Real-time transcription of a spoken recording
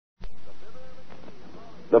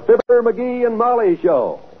the Fibber McGee and Molly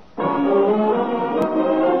Show.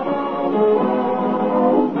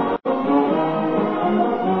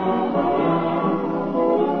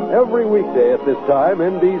 Every weekday at this time,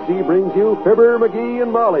 NBC brings you Fibber McGee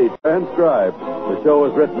and Molly transcribed. The show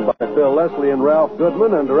is written by Phil Leslie and Ralph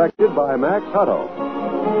Goodman and directed by Max Hutto.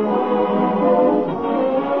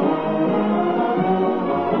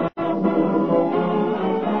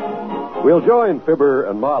 We'll join Fibber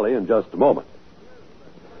and Molly in just a moment.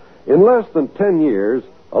 In less than 10 years,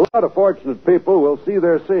 a lot of fortunate people will see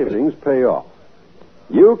their savings pay off.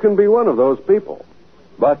 You can be one of those people,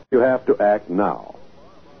 but you have to act now.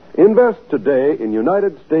 Invest today in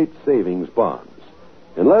United States savings bonds.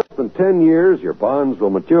 In less than 10 years, your bonds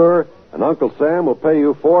will mature, and Uncle Sam will pay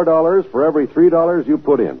you $4 for every $3 you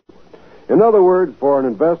put in. In other words, for an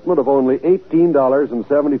investment of only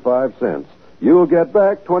 $18.75, you'll get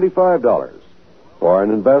back $25. For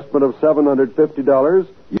an investment of $750,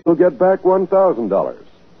 you'll get back $1,000.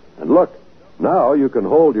 And look, now you can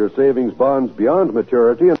hold your savings bonds beyond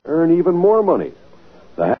maturity and earn even more money.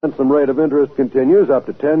 The handsome rate of interest continues up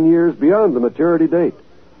to 10 years beyond the maturity date.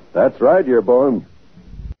 That's right, you're born.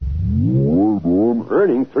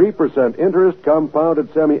 Earning 3% interest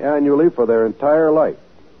compounded semi-annually for their entire life.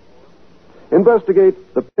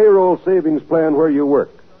 Investigate the payroll savings plan where you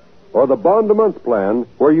work, or the bond-a-month plan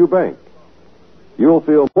where you bank. You'll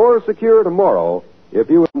feel more secure tomorrow if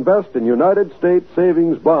you invest in United States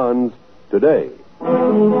savings bonds today.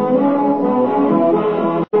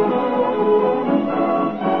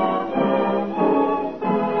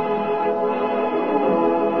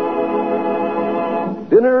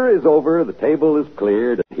 Dinner is over, the table is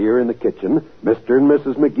cleared, and here in the kitchen, Mr. and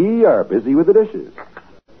Mrs. McGee are busy with the dishes.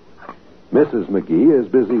 Mrs. McGee is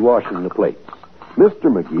busy washing the plates.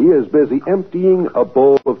 Mr. McGee is busy emptying a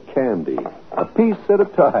bowl of candy, a piece at a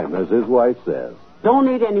time, as his wife says. Don't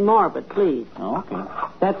eat any more, but please. Oh, okay.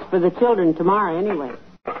 That's for the children tomorrow anyway.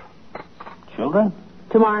 Children?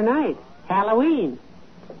 Tomorrow night, Halloween.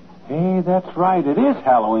 Hey, that's right. It is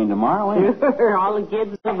Halloween tomorrow, ain't it? All the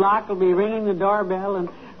kids in the block will be ringing the doorbell and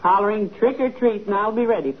hollering trick or treat, and I'll be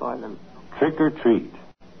ready for them. Trick or treat.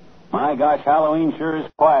 My gosh, Halloween sure is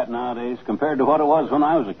quiet nowadays compared to what it was when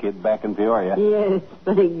I was a kid back in Peoria. Yes,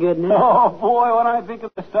 thank goodness. Oh, boy, when I think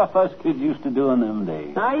of the stuff us kids used to do in them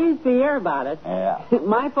days. I used to hear about it. Yeah.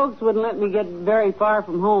 My folks wouldn't let me get very far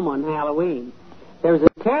from home on Halloween. There was a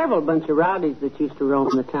terrible bunch of rowdies that used to roam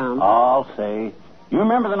the town. I'll say. You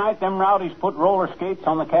remember the night them rowdies put roller skates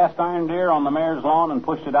on the cast iron deer on the mayor's lawn and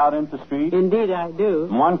pushed it out into the street? Indeed, I do.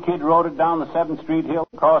 And one kid rode it down the 7th Street hill,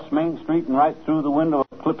 across Main Street, and right through the window of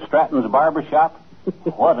Clip Stratton's barber shop.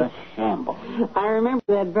 What a shambles. I remember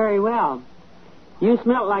that very well. You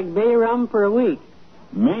smelled like bay rum for a week.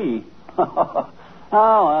 Me? Oh,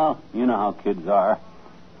 well, you know how kids are.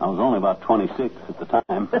 I was only about 26 at the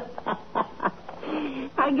time.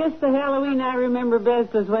 I guess the Halloween I remember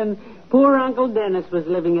best was when poor Uncle Dennis was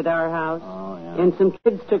living at our house. Oh, yeah. And some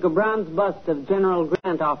kids took a bronze bust of General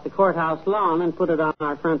Grant off the courthouse lawn and put it on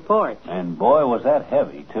our front porch. And boy, was that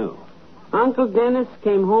heavy, too. Uncle Dennis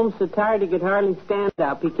came home so tired he could hardly stand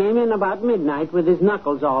up. He came in about midnight with his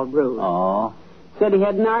knuckles all bruised. Oh. Said he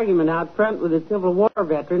had an argument out front with a Civil War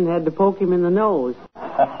veteran and had to poke him in the nose.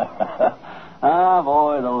 Ah,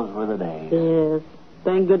 boy, those were the days. Yes.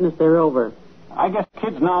 Thank goodness they're over. I guess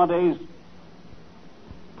kids nowadays...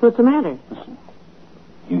 What's the matter? Listen.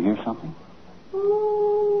 You hear something?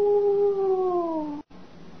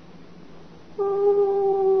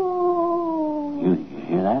 You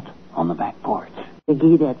hear that? On the back porch.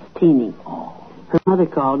 McGee, that's Teeny. Oh. Her mother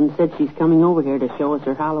called and said she's coming over here to show us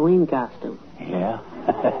her Halloween costume. Yeah?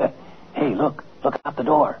 Hey, look. Look out the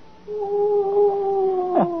door.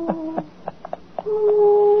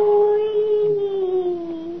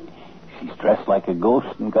 She's dressed like a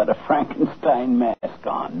ghost and got a Frankenstein mask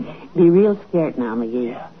on. Be real scared now,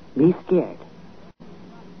 McGee. Yeah. Be scared.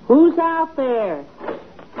 Who's out there?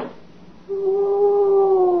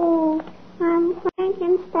 Ooh, I'm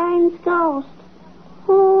Frankenstein's ghost.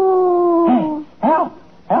 Ooh. Hey, help!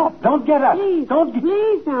 Help! Don't get us! Please, Don't get...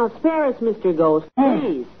 please now, spare us, Mr. Ghost.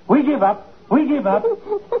 Please. We give up. We give up.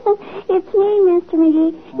 It's me, Mr.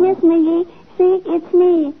 McGee. Miss McGee. See, it's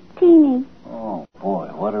me, Teeny. Oh,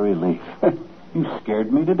 boy, what a relief. You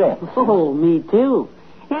scared me to death. Oh, me too.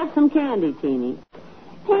 Have some candy, Teeny.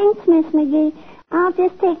 Thanks, Miss McGee. I'll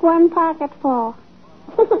just take one pocketful.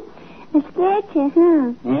 I scared you,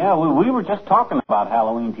 huh? Yeah, we were just talking about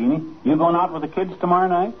Halloween, Teeny. You going out with the kids tomorrow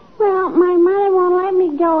night? Well, my mother won't let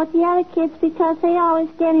me go with the other kids because they always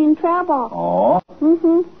get in trouble. Oh?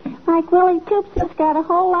 Mm-hmm. Like Willie Toops has got a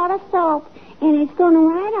whole lot of soap, and he's going to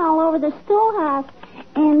ride all over the schoolhouse.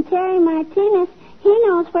 And Terry Martinez, he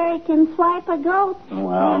knows where he can swipe a goat.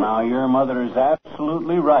 Well, now, your mother is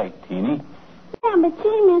absolutely right, Teeny. Yeah, but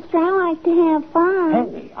gee, mister, I like to have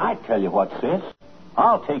fun. Hey, I tell you what, sis.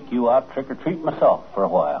 I'll take you out trick-or-treat myself for a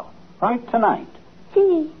while. Right tonight.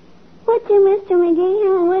 Gee, would you, Mr. McGee,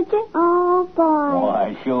 huh, would you? Oh, boy.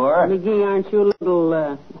 Why, sure. McGee, aren't you a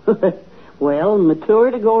little, well,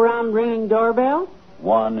 mature to go around ringing doorbells?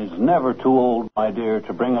 One is never too old, my dear,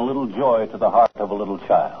 to bring a little joy to the heart of a little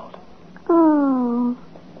child. Oh.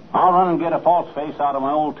 I'll run and get a false face out of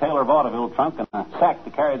my old Taylor vaudeville trunk and a sack to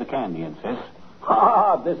carry the candy in, sis.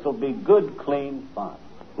 Ha! This'll be good, clean fun.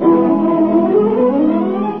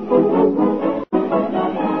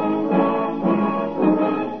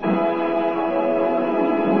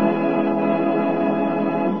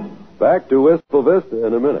 Back to Wistful Vista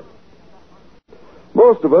in a minute.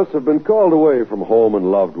 Most of us have been called away from home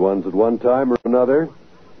and loved ones at one time or another,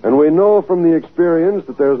 and we know from the experience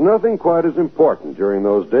that there's nothing quite as important during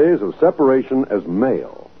those days of separation as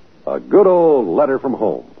mail. A good old letter from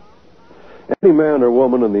home. Any man or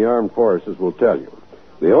woman in the armed forces will tell you,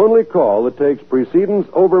 the only call that takes precedence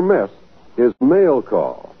over mess is mail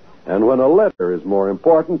call. And when a letter is more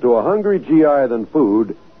important to a hungry GI than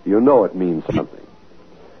food, you know it means something.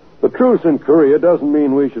 The truce in Korea doesn't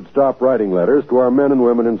mean we should stop writing letters to our men and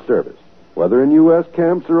women in service, whether in U.S.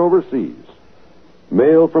 camps or overseas.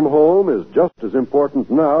 Mail from home is just as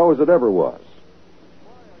important now as it ever was.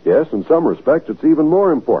 Yes, in some respects, it's even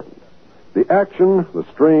more important. The action, the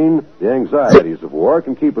strain, the anxieties of war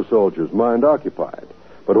can keep a soldier's mind occupied.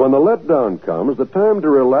 But when the letdown comes, the time to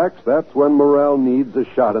relax, that's when morale needs a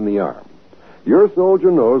shot in the arm. Your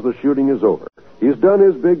soldier knows the shooting is over. He's done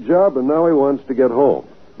his big job, and now he wants to get home.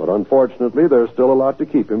 But unfortunately, there's still a lot to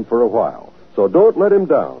keep him for a while. So don't let him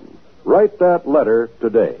down. Write that letter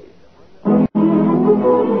today.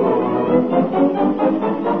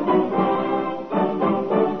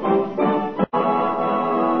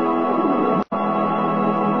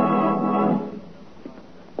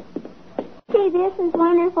 Gee, this is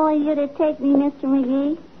wonderful of you to take me, Mr.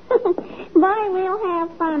 McGee. Boy, we'll have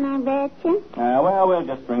fun, I bet you. Well, we'll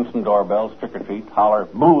just ring some doorbells, trick-or-treat, holler,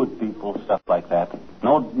 boo at people, stuff like that.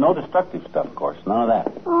 No destructive stuff, of course. None of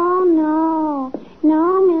that. Oh, no.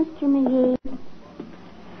 No, Mr. McGee.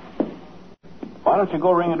 Why don't you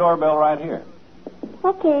go ring a doorbell right here?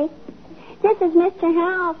 Okay. This is Mr.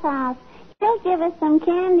 Howell's house. He'll give us some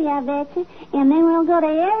candy, I bet you, and then we'll go to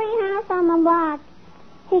every house on the block.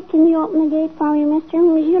 Hey, can you open the gate for me, mister?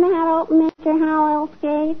 You know how to open Mr. Howell's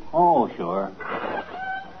gate? Oh, sure.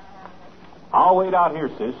 I'll wait out here,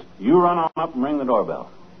 sis. You run on up and ring the doorbell.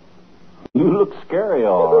 You look scary,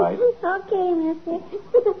 all right. Okay, mister.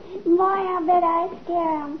 Boy, I bet I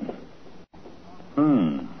scare him.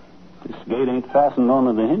 This gate ain't fastened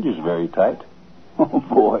onto the hinges very tight. Oh,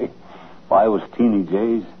 boy. If I was Teeny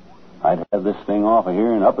J's, I'd have this thing off of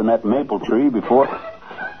here and up in that maple tree before...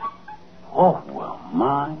 Oh, well,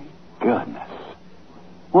 my goodness.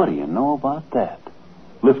 What do you know about that?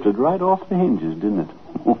 Lifted right off the hinges, didn't it?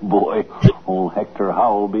 Oh, boy. Old Hector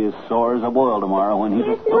Howell will be as sore as a boil tomorrow when he...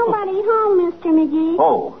 There's nobody home, Mr. McGee.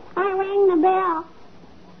 Oh. I rang the bell.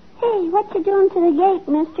 Hey, what you doing to the gate,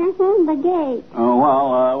 mister? The gate. Oh,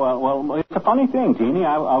 well, it's a funny thing, Teeny.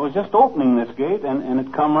 I was just opening this gate, and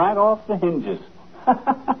it come right off the hinges.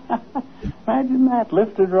 Imagine that,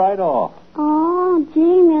 lifted right off. Oh,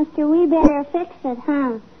 gee, mister, we better fix it,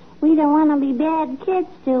 huh? We don't want to be bad kids,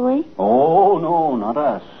 do we? Oh, no, not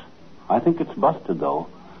us. I think it's busted, though.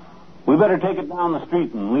 We better take it down the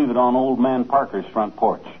street and leave it on old man Parker's front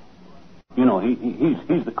porch. You know,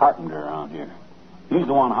 he's the carpenter around here. He's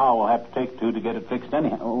the one Howell will have to take to get it fixed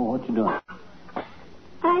anyhow. Oh, what you doing?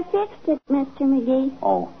 I fixed it, Mr. McGee.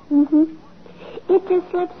 Oh. Mm-hmm. It just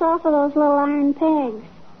slips off of those little iron pegs.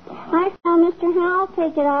 I saw Mr. Howell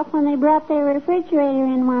take it off when they brought their refrigerator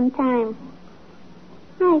in one time.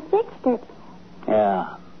 I fixed it.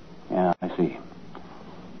 Yeah, I see.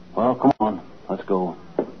 Well, come on. Let's go.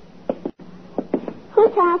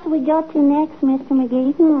 Whose house we go to next, Mr.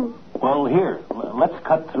 McGee? Well, here. Let's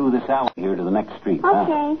cut through this alley here to the next street.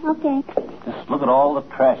 Okay, huh? Okay. Just look at all the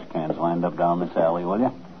trash cans lined up down this alley, will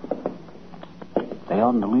you? They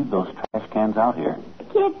oughtn't to leave those trash cans out here.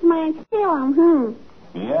 Kids might steal them,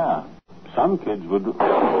 Yeah. Some kids would...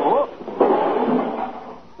 Oh.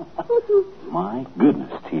 My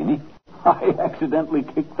goodness, Teeny. I accidentally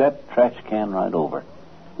kicked that trash can right over.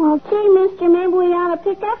 Well, gee, mister, maybe we ought to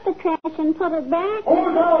pick up the trash and put it back.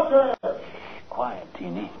 Who's out there? Quiet,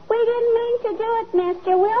 Teeny. We didn't mean to do it,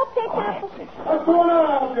 mister. We'll pick up... What's going on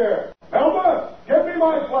out there? Elma, give me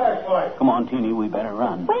my flashlight. Come on, Teeny, we better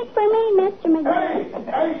run. Wait for me, Mr. McGee.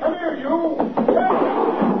 Hey, come here, you. Hey.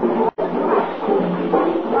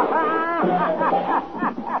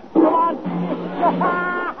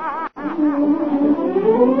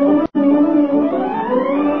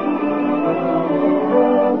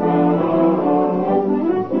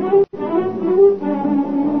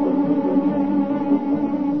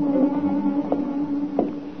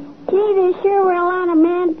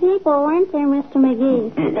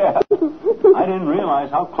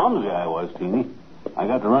 realize how clumsy I was, Teeny. I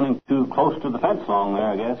got to running too close to the fence along there,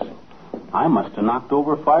 I guess. I must have knocked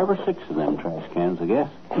over 5 or 6 of them trash cans, I guess.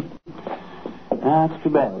 That's too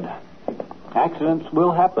bad. Accidents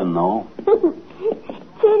will happen, though.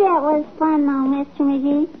 Gee, that was fun, though, Mr.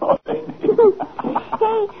 McGee.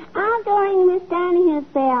 Hey, I'll go ring Miss Donahue's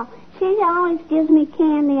bell. She always gives me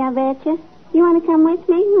candy, I bet you. You want to come with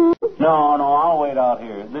me? No, I'll wait out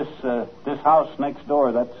here. This house next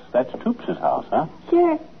door, that's Toops' house, huh?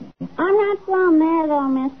 Sure. I'm not from there, though,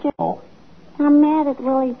 mister. Oh. I'm mad at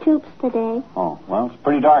Willie Toops today. Oh, well, it's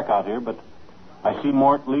pretty dark out here, but I see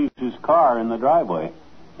Mort leaves his car in the driveway.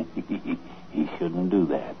 He shouldn't do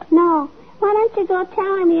that. No. Why don't you go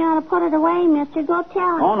tell him he ought to put it away, mister? Go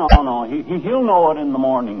tell him. Oh, no. He'll know it in the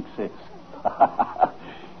morning, sis.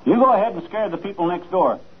 You go ahead and scare the people next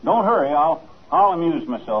door. Don't hurry. I'll amuse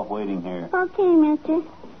myself waiting here. Okay, mister.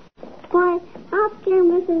 Boy, I'll scare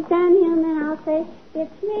Mrs. Dunhill, and then I'll say,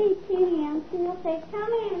 it's me, Teeny, and she'll say,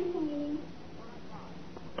 come in, Teeny.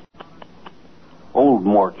 Old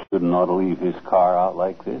Mort shouldn't ought to leave his car out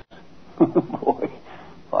like this. Boy,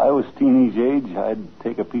 if I was Teeny's age, I'd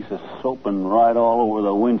take a piece of soap and ride all over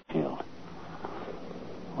the windshield.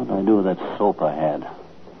 What did I do with that soap I had?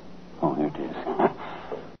 Oh, here it is.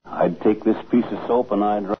 I'd take this piece of soap and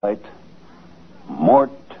I'd write,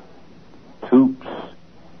 Mort Toops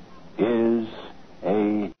is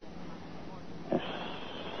a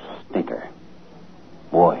stinker.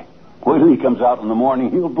 Boy, wait till he comes out in the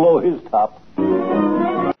morning, he'll blow his top.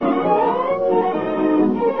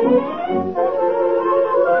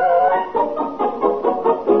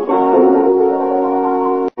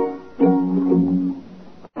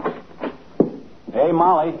 Hey,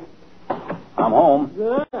 Molly. I'm home.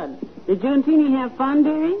 Good. Did you and Teeny have fun,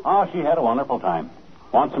 dearie? Oh, she had a wonderful time.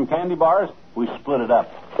 Want some candy bars? We split it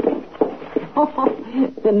up.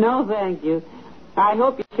 No, thank you. I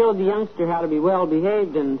hope you showed the youngster how to be well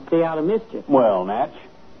behaved and stay out of mischief. Well, Natch,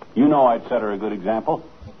 you know I'd set her a good example.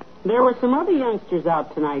 There were some other youngsters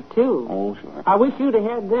out tonight, too. Oh, sure. I wish you'd have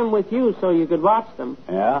had them with you so you could watch them.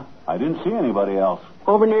 Yeah? I didn't see anybody else.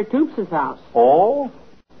 Over near Toops' house. Oh?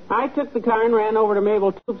 I took the car and ran over to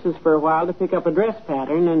Mabel Toops' for a while to pick up a dress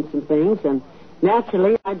pattern and some things, and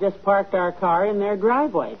naturally, I just parked our car in their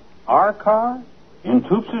driveway. Our car? In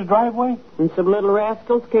Toops' driveway? And some little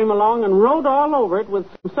rascals came along and wrote all over it with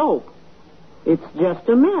some soap. It's just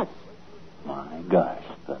a mess. My gosh,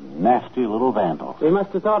 the nasty little vandals. They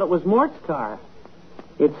must have thought it was Mort's car.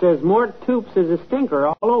 It says Mort Toops is a stinker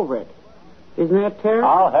all over it. Isn't that terrible?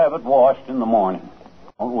 I'll have it washed in the morning.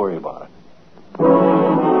 Don't worry about it.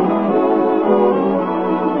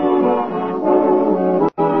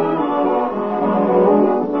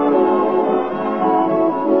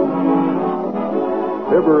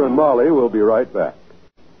 Fibber and Molly will be right back.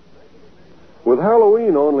 With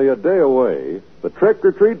Halloween only a day away, the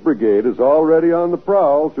Trick-or-Treat Brigade is already on the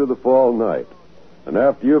prowl through the fall night. And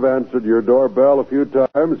after you've answered your doorbell a few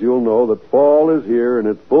times, you'll know that fall is here in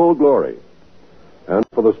its full glory. And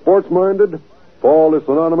for the sports-minded, fall is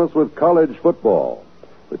synonymous with college football.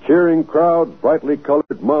 The cheering crowds, brightly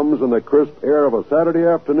colored mums, and the crisp air of a Saturday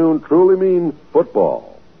afternoon truly mean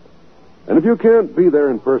football. And if you can't be there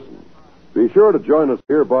in person, be sure to join us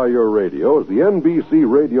here by your radio as the NBC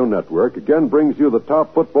Radio Network again brings you the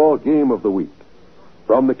top football game of the week.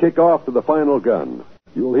 From the kickoff to the final gun,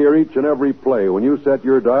 you'll hear each and every play when you set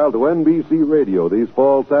your dial to NBC Radio these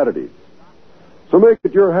fall Saturdays. So make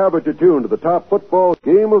it your habit to tune to the top football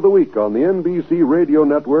game of the week on the NBC Radio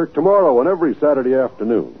Network tomorrow and every Saturday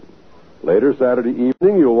afternoon. Later Saturday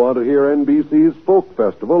evening, you'll want to hear NBC's Folk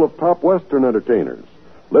Festival of top Western entertainers.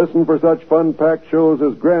 Listen for such fun-packed shows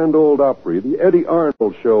as Grand Ole Opry, the Eddie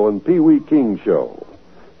Arnold Show, and Pee Wee King Show.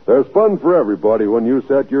 There's fun for everybody when you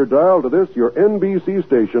set your dial to this, your NBC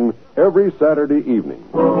station, every Saturday evening.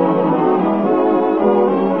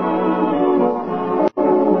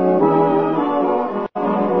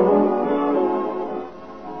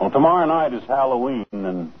 Well, tomorrow night is Halloween,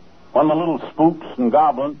 and when the little spooks and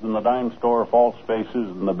goblins in the dime store false faces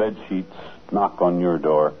and the bed sheets knock on your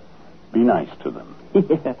door, be nice to them.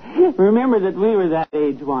 Yeah. Remember that we were that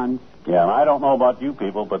age once. Yeah, and I don't know about you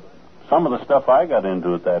people, but some of the stuff I got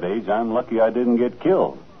into at that age, I'm lucky I didn't get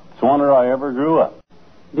killed. It's a wonder I ever grew up.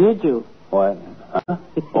 Did you? What? Huh?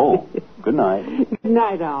 Oh, good night. Good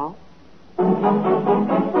night, all.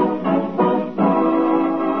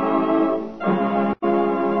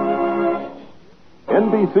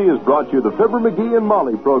 NBC has brought you the Fibber McGee and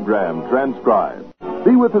Molly program transcribed.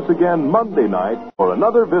 Be with us again Monday night for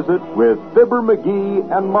another visit with Fibber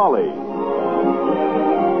McGee and Molly.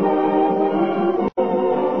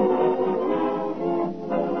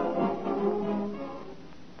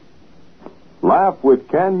 Laugh with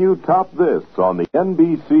Can You Top This on the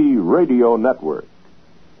NBC Radio Network.